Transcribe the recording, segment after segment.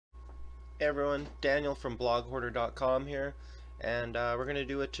Hey everyone, Daniel from bloghoarder.com here, and we're going to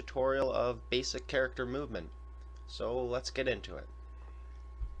do a tutorial of basic character movement. So let's get into it.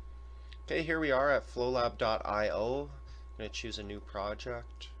 Okay, here we are at flowlab.io. I'm going to choose a new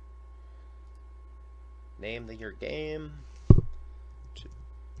project. Name your game.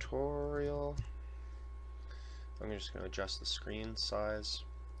 Tutorial. I'm just going to adjust the screen size.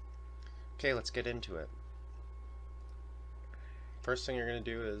 Okay, let's get into it. First thing you're going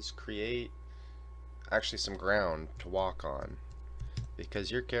to do is create actually some ground to walk on, because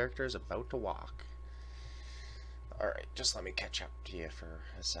your character is about to walk. Alright, just let me catch up to you for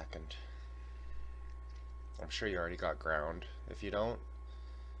a second. I'm sure you already got ground. If you don't,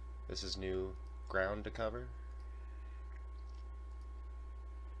 this is new ground to cover.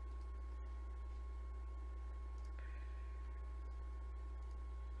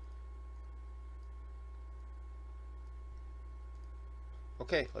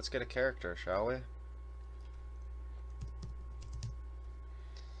 Okay, let's get a character, shall we?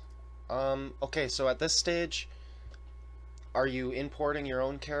 Okay, so at this stage, are you importing your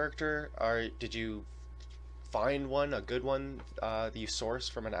own character? Did you find one, a good one, that you sourced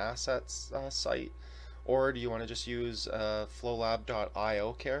from an assets site? Or do you want to just use a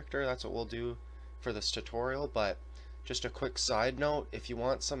flowlab.io character? That's what we'll do for this tutorial. But just a quick side note, if you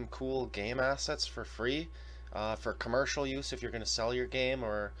want some cool game assets for free, for commercial use, if you're going to sell your game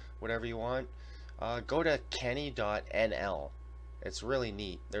or whatever you want, go to kenny.nl. It's really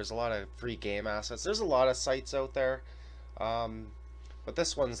neat. There's a lot of free game assets. There's a lot of sites out there, but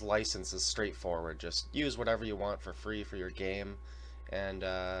this one's license is straightforward. Just use whatever you want for free for your game, and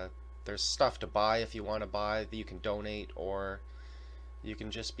there's stuff to buy if you want to buy that you can donate, or you can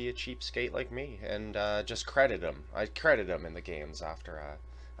just be a cheapskate like me and just credit them. I credit them in the games after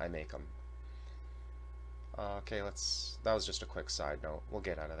I make them. Okay, that was just a quick side note. We'll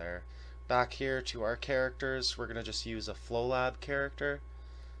get out of there. Back here to our characters, we're going to just use a FlowLab character.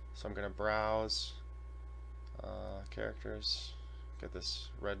 So I'm going to browse characters, get this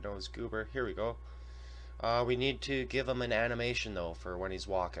red-nosed goober. Here we go. We need to give him an animation though for when he's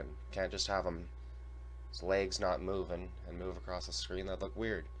walking. Can't just have his legs not moving and move across the screen. That'd look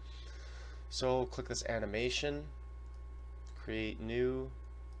weird. So click this animation, create new,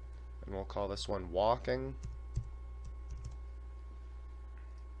 and we'll call this one walking.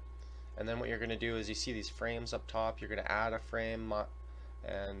 And then what you're going to do is, you see these frames up top, you're going to add a frame,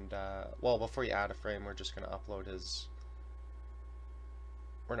 and well, before you add a frame, we're just going to upload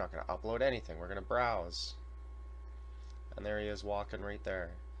we're not going to upload anything, we're going to browse. And there he is walking right there.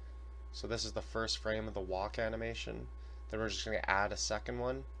 So this is the first frame of the walk animation. Then we're just going to add a second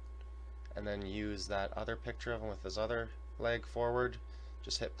one, and then use that other picture of him with his other leg forward.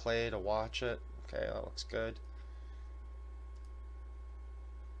 Just hit play to watch it. Okay, that looks good.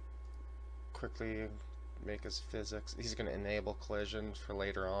 Quickly make his physics. He's going to enable collisions for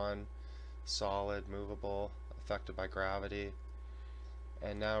later on. Solid, movable, affected by gravity.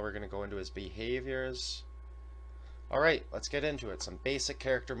 And now we're going to go into his behaviors. Alright, let's get into it. Some basic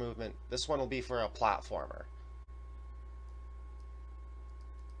character movement. This one will be for a platformer.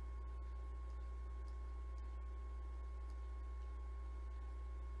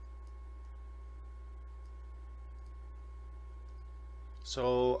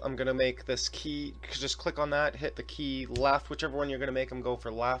 So I'm going to make this key, just click on that, hit the key left, whichever one you're going to make them go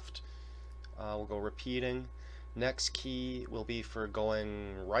for left. We'll go repeating. Next key will be for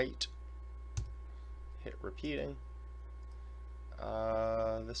going right. Hit repeating.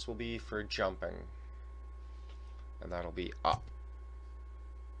 This will be for jumping. And that'll be up.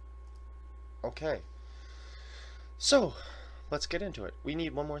 Okay. So, let's get into it. We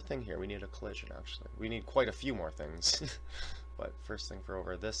need one more thing here. We need a collision, actually. We need quite a few more things. But first thing for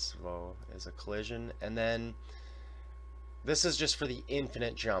over this flow is a collision, and then this is just for the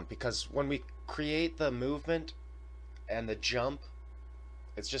infinite jump, because when we create the movement and the jump,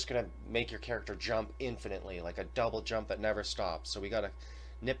 it's just gonna make your character jump infinitely, like a double jump that never stops. So we gotta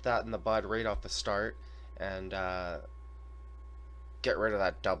nip that in the bud right off the start and get rid of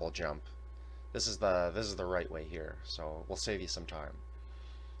that double jump. This is the right way here, so we'll save you some time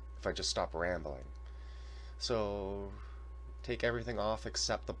if I just stop rambling. So take everything off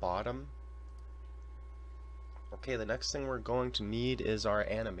except the bottom. Okay, the next thing we're going to need is our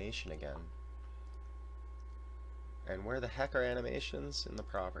animation again. And where the heck are animations? In the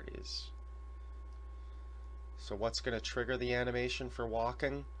properties. So what's going to trigger the animation for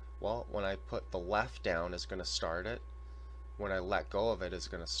walking? Well, when I put the left down is going to start it. When I let go of it is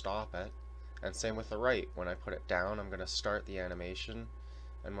going to stop it. And same with the right. When I put it down, I'm going to start the animation.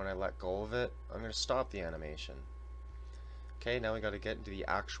 And when I let go of it, I'm going to stop the animation. Okay, now we got to get into the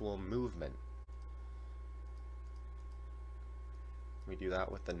actual movement. We do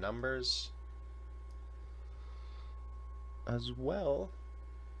that with the numbers as well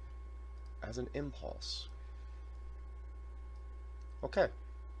as an impulse. Okay,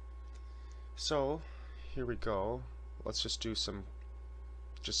 so here we go. Let's just do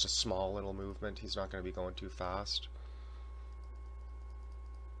just a small little movement. He's not going to be going too fast.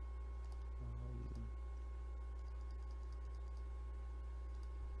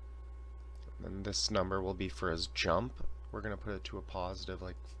 And this number will be for his jump. We're going to put it to a positive,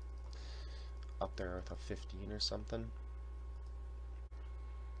 like up there with a 15 or something.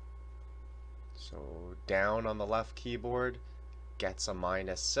 So down on the left keyboard gets a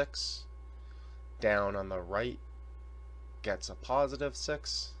 -6. Down on the right gets a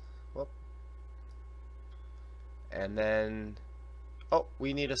 +6. Whoop. And then, oh,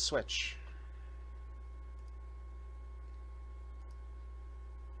 we need a switch.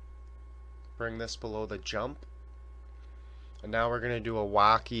 Bring this below the jump. And now we're going to do a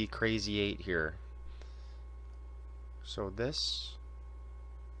wacky crazy 8 here. So this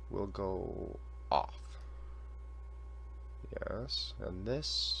will go off. Yes, and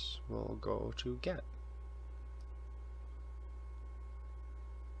this will go to get.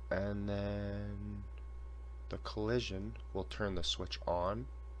 And then the collision will turn the switch on,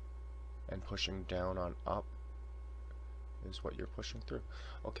 and pushing down on up is what you're pushing through.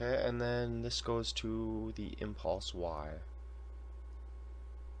 Okay, and then this goes to the impulse Y.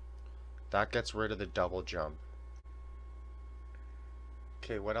 That gets rid of the double jump.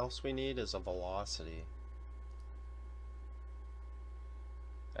 Okay, what else we need is a velocity.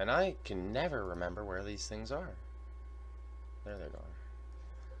 And I can never remember where these things are. There they are.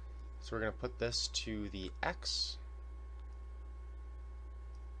 So we're going to put this to the X.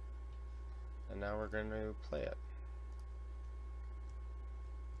 And now we're going to play it.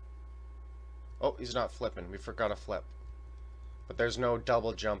 Oh, he's not flipping. We forgot a flip. But there's no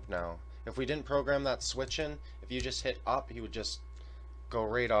double jump now. If we didn't program that switch in, if you just hit up, he would just go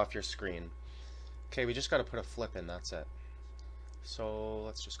right off your screen. Okay, we just got to put a flip in, that's it. So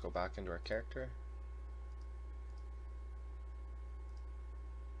let's just go back into our character.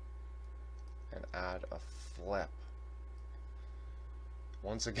 And add a flip.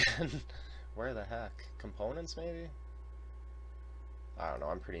 Once again, where the heck? Components maybe? I don't know,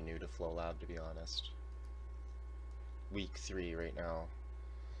 I'm pretty new to FlowLab to be honest. Week 3 right now.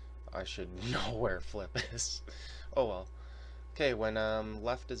 I should know where flip is. Oh well. Okay, when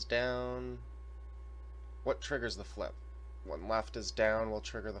left is down, what triggers the flip? When left is down will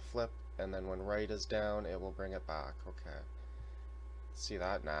trigger the flip, and then when right is down it will bring it back. Okay. Let's see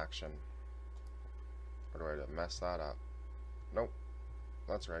that in action. Or do I mess that up? Nope.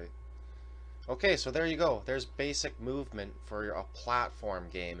 That's right. Okay, so there you go. There's basic movement for a platform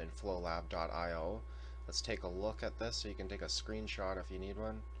game in flowlab.io. Let's take a look at this so you can take a screenshot if you need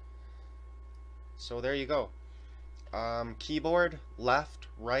one. So there you go. Keyboard, left,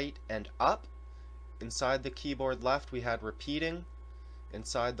 right, and up. Inside the keyboard left we had repeating.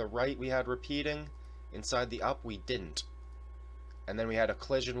 Inside the right we had repeating. Inside the up we didn't. And then we had a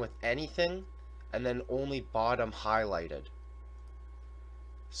collision with anything, and then only bottom highlighted.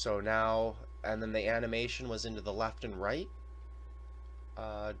 So now, and then the animation was into the left and right.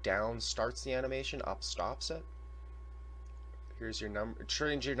 Down starts the animation, up stops it. Here's your number.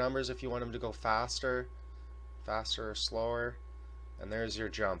 Change your numbers if you want them to go faster or slower. And there's your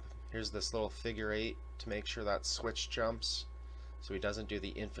jump. Here's this little figure 8 to make sure that switch jumps so he doesn't do the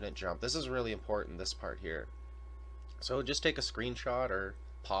infinite jump. This is really important, this part here. So just take a screenshot or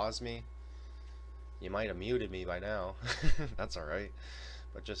pause me. You might have muted me by now. That's alright.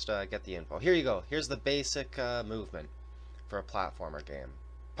 But just get the info. Here you go. Here's the basic movement for a platformer game.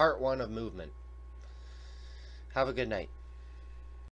 Part 1 of movement. Have a good night.